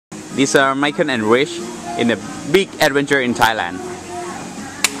These are Michael and Rich in a big adventure in Thailand.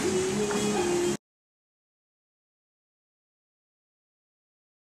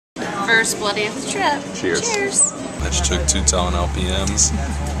 First bloody of the trip. Cheers. Cheers. I just took 2 Talon LPMs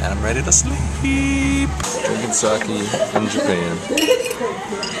and I'm ready to sleep. Drinking sake from Japan.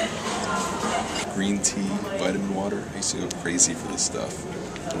 Green tea, vitamin water. I used to go crazy for this stuff.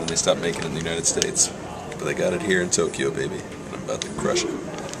 And then they stopped making it in the United States. But they got it here in Tokyo, baby. And I'm about to crush it.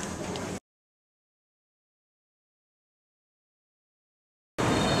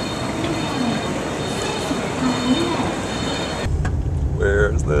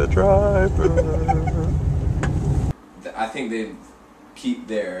 Where's the driver? I think they keep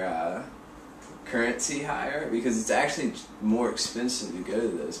their currency higher because it's actually more expensive to go to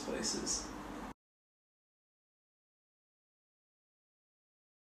those places.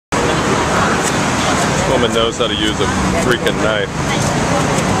 This woman knows how to use a freaking knife.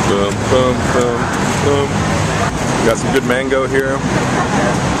 Boom, boom, boom, boom. We got some good mango here.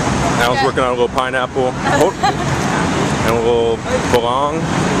 Alan's working on a little pineapple. Oh. And a little bolong,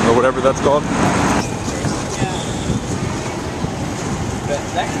 or whatever that's called.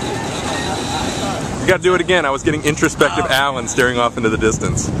 You gotta do it again. I was getting introspective Alan staring off into the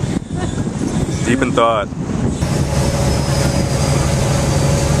distance. Deep in thought.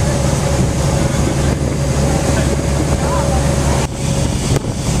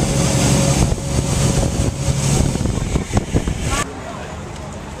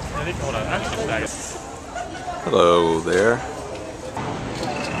 Hello there.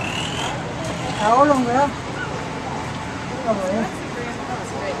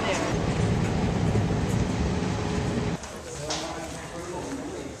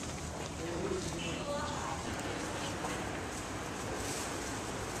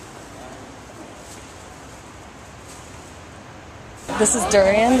 This is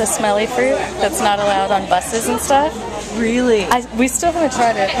durian, the smelly fruit that's not allowed on buses and stuff. Really? We still haven't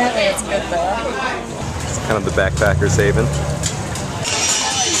tried it. Apparently it's good though. It's kind of the backpacker's haven.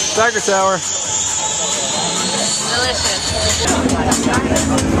 Tiger Tower. Delicious.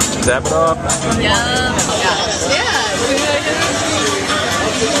 Tap it off. Yum. Yeah.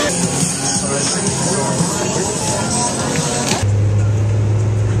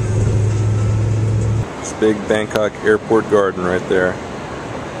 This big Bangkok airport garden right there.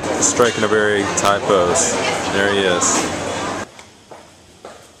 Striking a very Thai pose. There he is.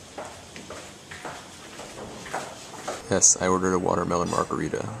 Yes, I ordered a watermelon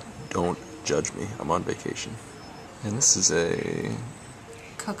margarita. Don't judge me. I'm on vacation. And this is a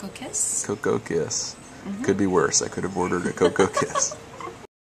Cocoa Kiss. Cocoa Kiss. Could be worse. I could have ordered a Cocoa Kiss.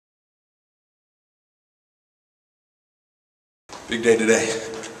 Big day today.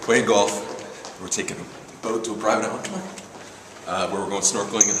 Playing golf. We're taking a boat to a private island where we're going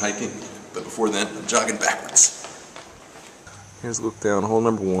snorkeling and hiking. But before then, I'm jogging backwards. Here's a look down hole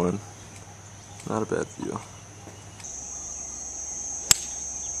number 1. Not a bad view.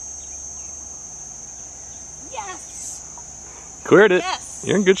 Cleared it. Yes.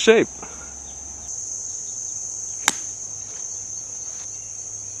 You're in good shape.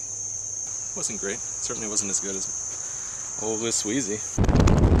 Wasn't great. Certainly wasn't as good as old Liz Sweezy.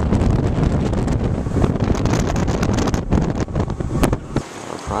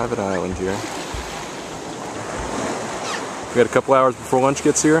 Our private island here. We got a couple hours before lunch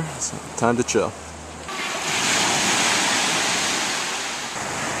gets here. So time to chill.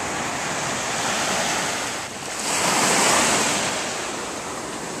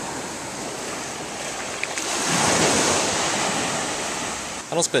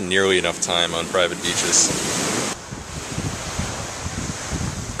 I don't spend nearly enough time on private beaches.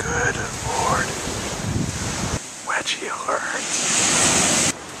 Good Lord. Wedgie alert.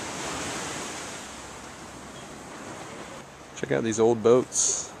 Check out these old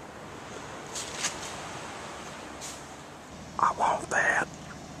boats. I want that.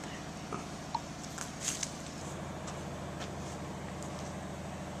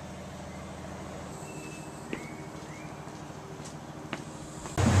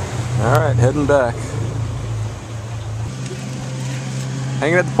 Alright, heading back.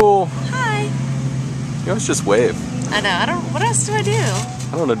 Hanging at the pool. Hi. You always just wave. I know. What else do I do?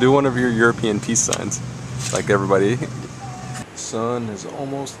 I don't know, do one of your European peace signs. Like everybody. Sun is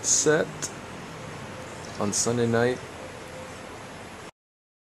almost set on Sunday night.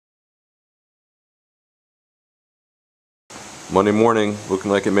 Monday morning,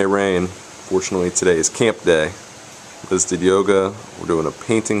 looking like it may rain. Fortunately, today is camp day. Liz did yoga, we're doing a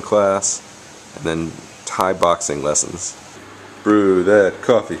painting class, and then Thai boxing lessons. Brew that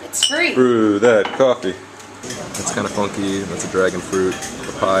coffee. It's free. Brew that coffee. That's kind of funky. That's a dragon fruit,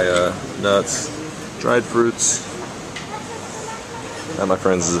 papaya, nuts, dried fruits. That, my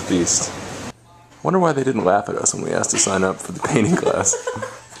friends, is a feast. Wonder why they didn't laugh at us when we asked to sign up for the painting class.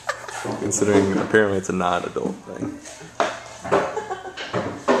 Considering apparently it's a non-adult thing.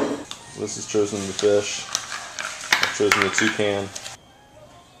 This has chosen the fish. I've chosen the toucan.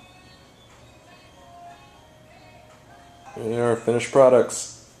 Here they are, finished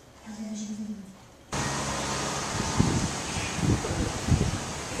products.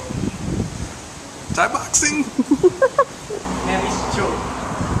 Thai boxing!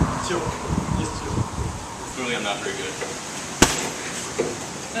 Clearly I'm not very good.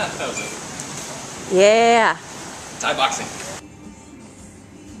 Ah, that was it. Yeah. Thai boxing.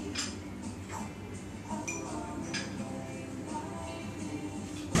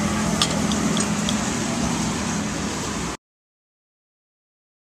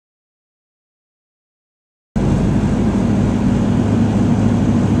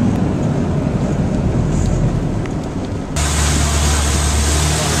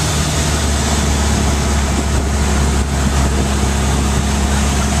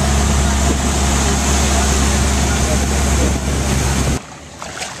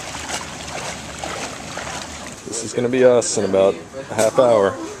 This is going to be us in about a half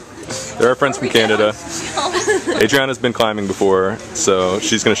hour. They're our friends from Canada. Adriana's been climbing before, so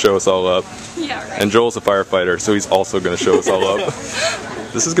she's going to show us all up. Yeah, right. And Joel's a firefighter, so he's also going to show us all up.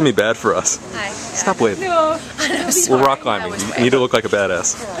 This is going to be bad for us. Hi. Stop waving. No. We're rock climbing. You need to look like a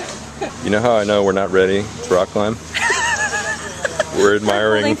badass. You know how I know we're not ready to rock climb? We're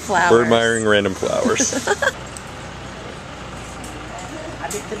admiring random flowers. A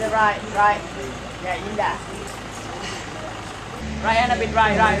bit to the right. Yeah, in that. Right and a bit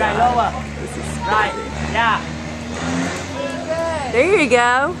right, lower. Right, yeah. There you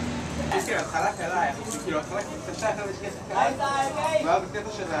go.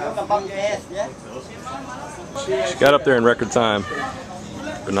 She got up there in record time,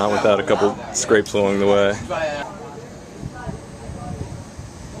 but not without a couple scrapes along the way.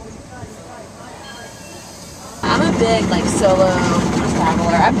 I'm a big solo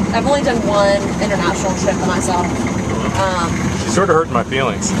traveler. I've only done one international trip by myself. She's sort of hurting my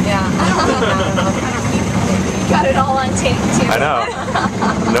feelings. Yeah. I don't know. Got it all on tape too. I know.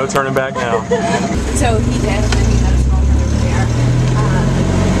 No turning back now. So he did, and he had a small one over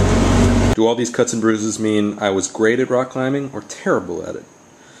there. Do all these cuts and bruises mean I was great at rock climbing or terrible at it?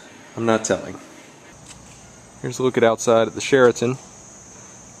 I'm not telling. Here's a look at outside at the Sheraton.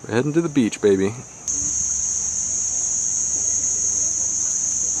 We're heading to the beach, baby.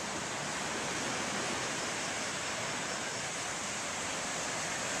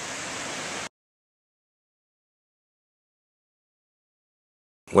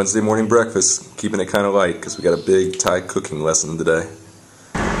 Wednesday morning breakfast, keeping it kind of light because we got a big Thai cooking lesson today.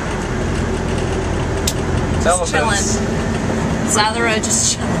 Just chilling. Side of the road,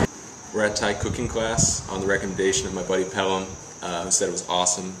 just chilling. We're at Thai cooking class on the recommendation of my buddy Pelham, who said it was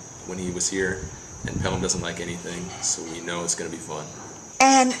awesome when he was here. And Pelham doesn't like anything, so we know it's going to be fun.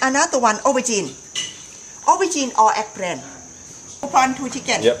 And another one, aubergine. Aubergine or eggplant. 2 pound, 2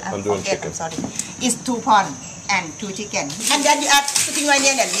 chicken. Yep, I'm doing chicken. I'm sorry. It's 2 pound and 2 chicken. And then you add spring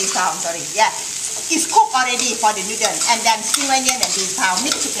onion and bean pound, sorry. Yeah. It's cooked already for the noodle. And then spring onion and bean pound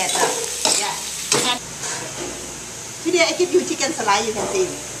mixed together. Yeah. And today I give you chicken slice, you can see.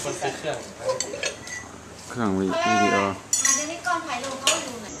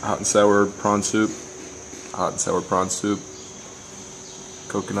 Hot and sour prawn soup. Hot and sour prawn soup.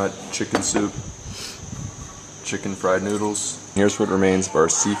 Coconut chicken soup. Chicken fried noodles. Here's what remains of our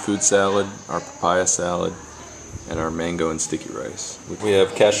seafood salad, our papaya salad, and our mango and sticky rice. We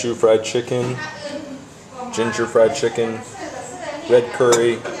have cashew fried chicken, ginger fried chicken, red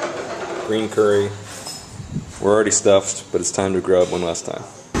curry, green curry. We're already stuffed, but it's time to grub one last time.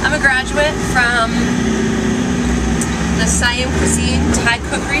 I'm a graduate from the Siam Cuisine Thai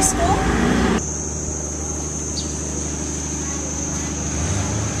Cookery School.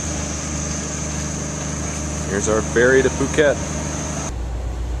 Here's our ferry to Phuket.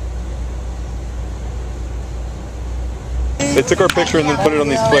 They took our picture and then put it on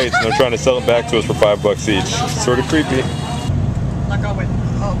these plates, and they're trying to sell it back to us for $5 each. Sort of creepy. Like I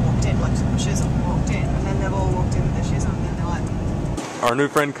walked in, like some shoes on, walked in, and then they've all walked in with their shoes on, and then they're like... Our new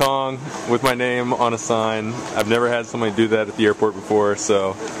friend Kong with my name on a sign. I've never had somebody do that at the airport before,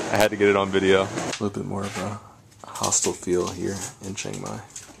 so I had to get it on video. A little bit more of a hostile feel here in Chiang Mai.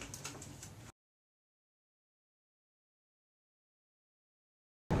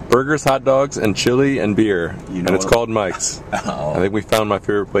 Burgers, hot dogs, and chili and beer. And it's called Mike's. I think we found my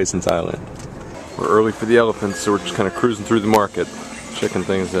favorite place in Thailand. We're early for the elephants, so we're just kind of cruising through the market, checking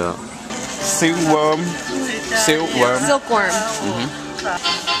things out. Silkworm. Silkworm. Silkworm.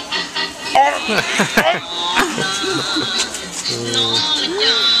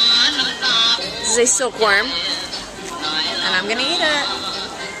 This is a silkworm, and I'm gonna eat it.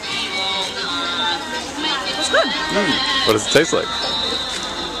 It's good. What does it taste like?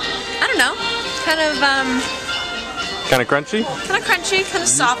 I don't know. Kind of crunchy? kind of crunchy, kind of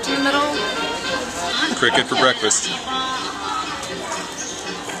soft in the middle. Cricket for breakfast.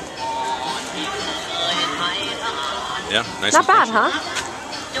 Yeah, nice. Not and bad, crunchy. huh?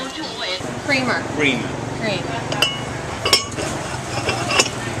 Creamer. Cream. Cream.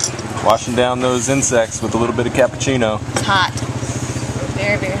 Washing down those insects with a little bit of cappuccino. It's hot.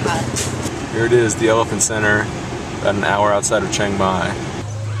 Very, very hot. Here it is, the Elephant Center, about an hour outside of Chiang Mai.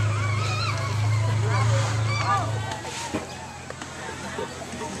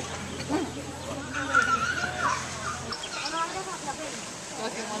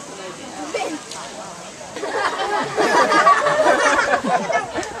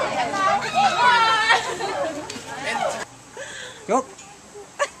 Chốt.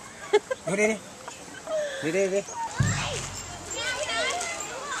 Vô đi đi. Đi đi đi.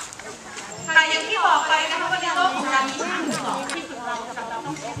 ค่ะอย่างที่บอกไปนะคะว่าในโลกของเรามีช้างสองที่สุดเรากับเรา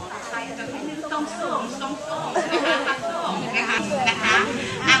ต้องใช้จะให้ต้องสู้นะคะ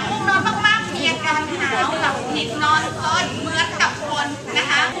ง่วงนอนมากๆมีอาการหาวหลับผิดนอนเพลินเหมือนกับคนนะ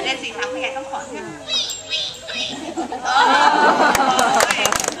คะและสีสาวผู้ใหญ่ต้องขอเสียง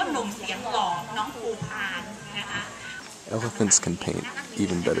ก็หนุ่มเสียงหล่อน้องภูพานนะคะ Elephants can paint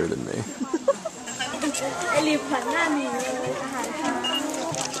even better than me. ไอรีบผ่านหน้ามีอาหารค่ะ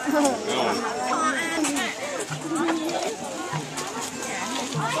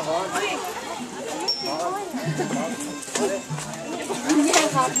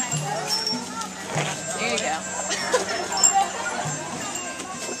There you go.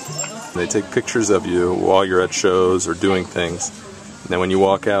 They take pictures of you while you're at shows or doing things. And then when you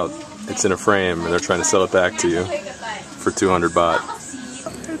walk out, it's in a frame and they're trying to sell it back to you for 200 baht.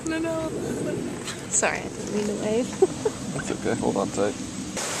 Sorry, I didn't mean to wave. That's okay, hold on tight.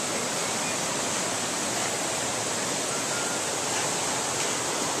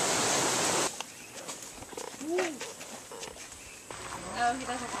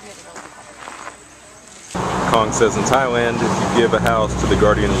 Kong says in Thailand, if you give a house to the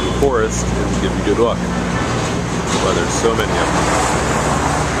guardian of the forest, it will give you good luck. Well, there's so many of them.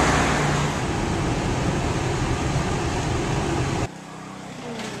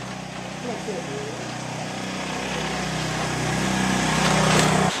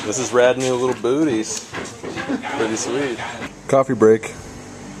 This is rad new little booties. Pretty sweet. Coffee break. Yeah,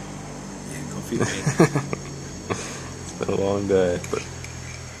 coffee break. It's been a long day, but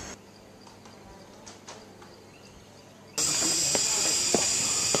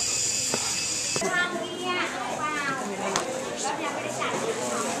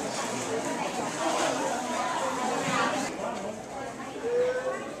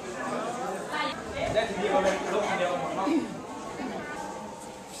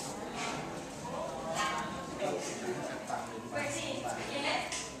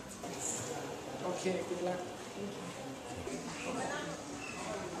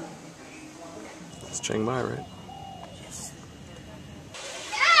it's Chiang Mai, right?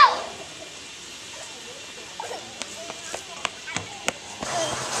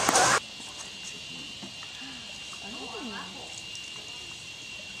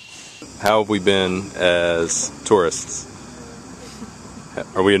 How have we been as tourists?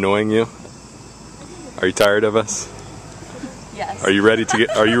 Are we annoying you? Are you tired of us? Yes. Are you ready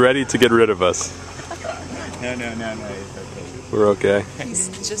to get rid of us? No, it's okay. We're okay. He's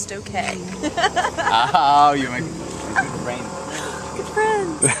just okay. Oh, you're my good friend. Good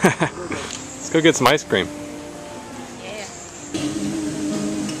friends. Let's go get some ice cream. Yeah.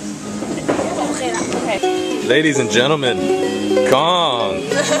 Okay. Ladies and gentlemen, Kong!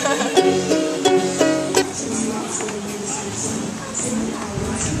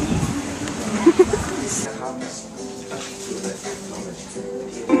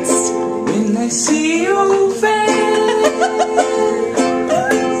 When I see your face,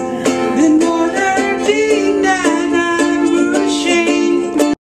 then what I think that I'm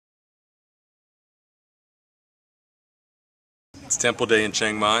ashamed. It's Temple Day in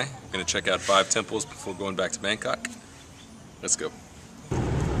Chiang Mai. I'm going to check out 5 temples before going back to Bangkok. Let's go.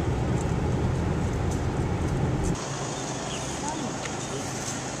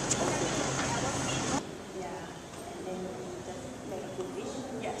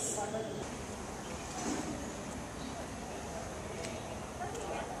 Yes.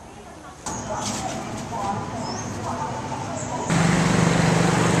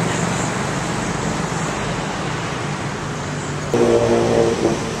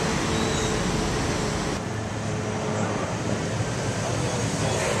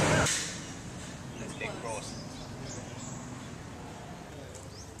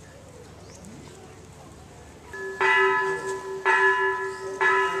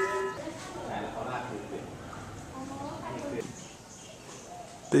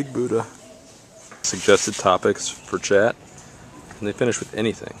 Big Buddha. Suggested topics for chat, and they finish with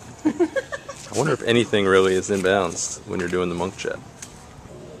anything. I wonder if anything really is in bounds when you're doing the monk chat.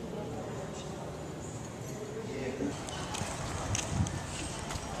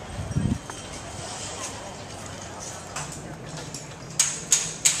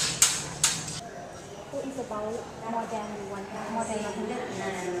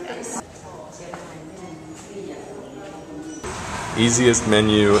 Easiest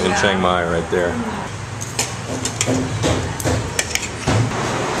menu in Chiang Mai right there.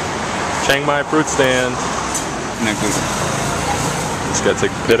 Chiang Mai fruit stand. Just gotta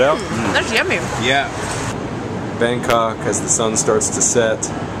take the pit out. That's yummy. Yeah. Bangkok as the sun starts to set.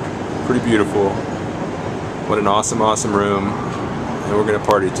 Pretty beautiful. What an awesome, awesome room. And we're gonna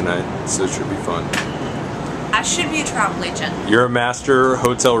party tonight, so it should be fun. I should be a travel agent. You're a master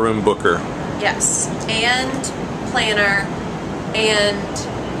hotel room booker. Yes. And planner and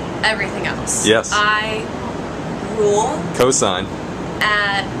everything else. Yes. I rule Cosign.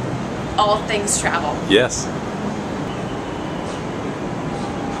 at all things travel. Yes.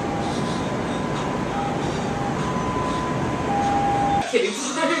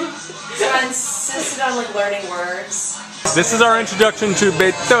 So I insisted on like learning words. This is our introduction to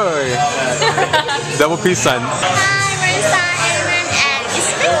Betoy. Double peace sign.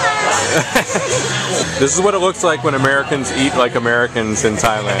 This is what it looks like when Americans eat like Americans in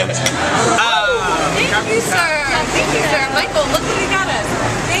Thailand. Thank you, sir. Thank you, sir. Michael, look what he got us.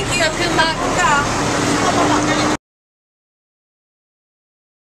 Thank you. Good luck.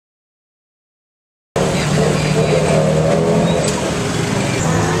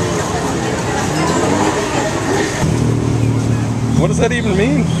 What does that even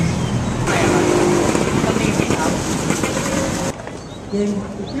mean?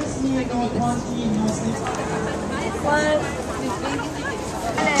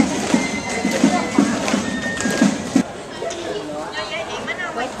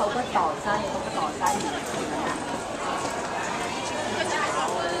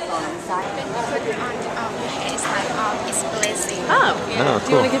 Oh,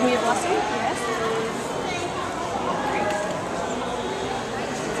 do you want to give me a blessing? Yes.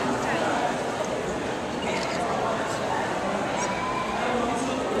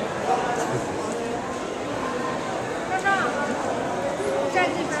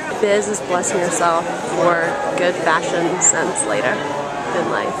 Biz is blessing yourself for good fashion sense later in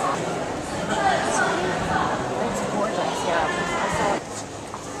life.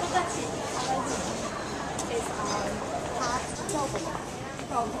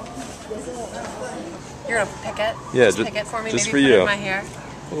 You're gonna pick it? Yeah, just pick it for me. Just maybe for put you. it in my hair.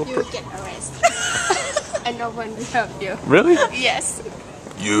 You will get arrested. And no one will help you. Really? Yes.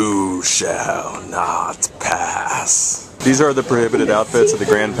 You shall not pass. These are the prohibited outfits of the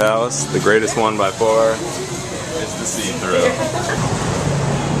Grand Palace. The greatest one by far is the see-through.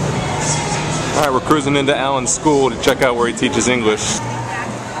 Alright, we're cruising into Alan's school to check out where he teaches English.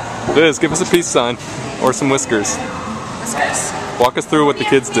 Liz, give us a peace sign. Or some whiskers. Whiskers. Walk us through what the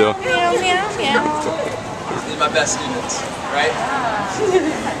kids do. Meow, meow, meow. These are my best students, right?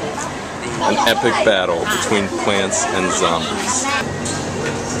 An epic battle between plants and zombies.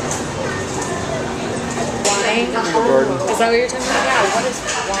 Wine? Is that what you're talking about? Yeah, what is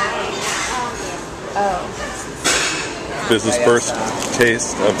wine? Oh. This is first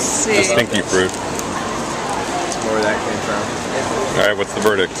taste of the stinky fruit. Where that came from. Alright, what's the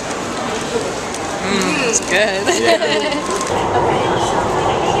verdict? It's good.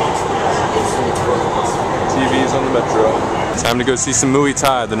 TV's on the metro. Time to go see some Muay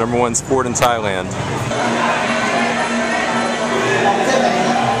Thai, the #1 sport in Thailand.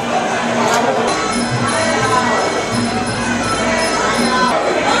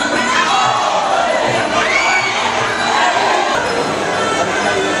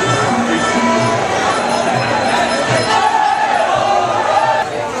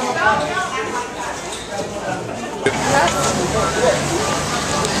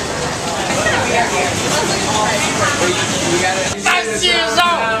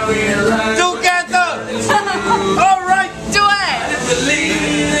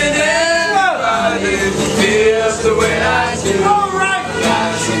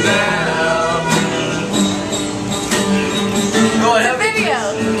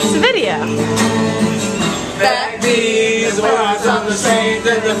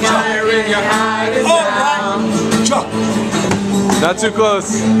 Not too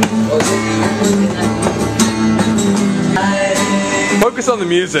close. Focus on the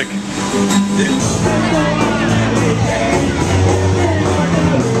music.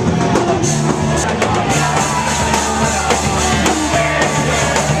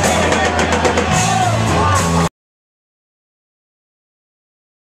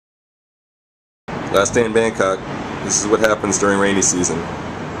 Last day in Bangkok. This is what happens during rainy season.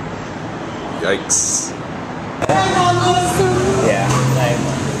 Yikes. Yeah.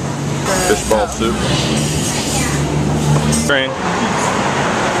 Fishball soup. Train.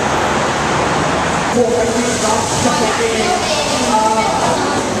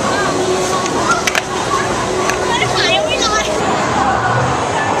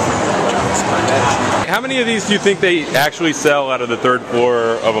 How many of these do you think they actually sell out of the 3rd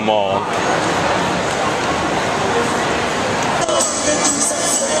floor of a mall?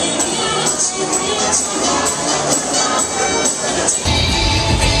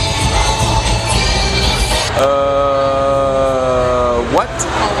 What?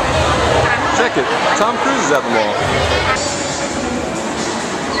 Check it. Tom Cruise is at the mall.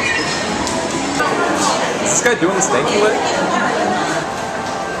 Is this guy doing the stanky leg?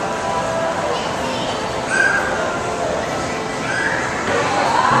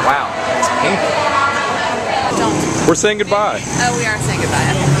 Wow, it's painful. We're saying goodbye. Oh, we are saying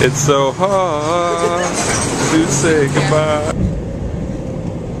goodbye. It's so hard to say goodbye.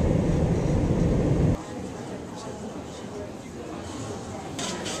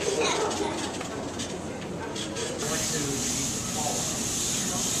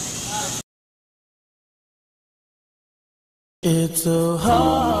 It's so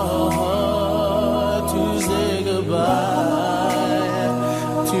hard to say goodbye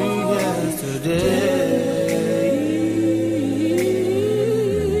to yesterday.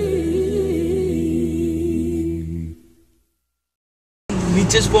 We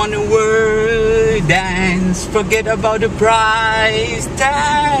just want to work, dance, forget about the price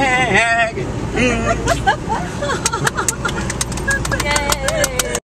tag.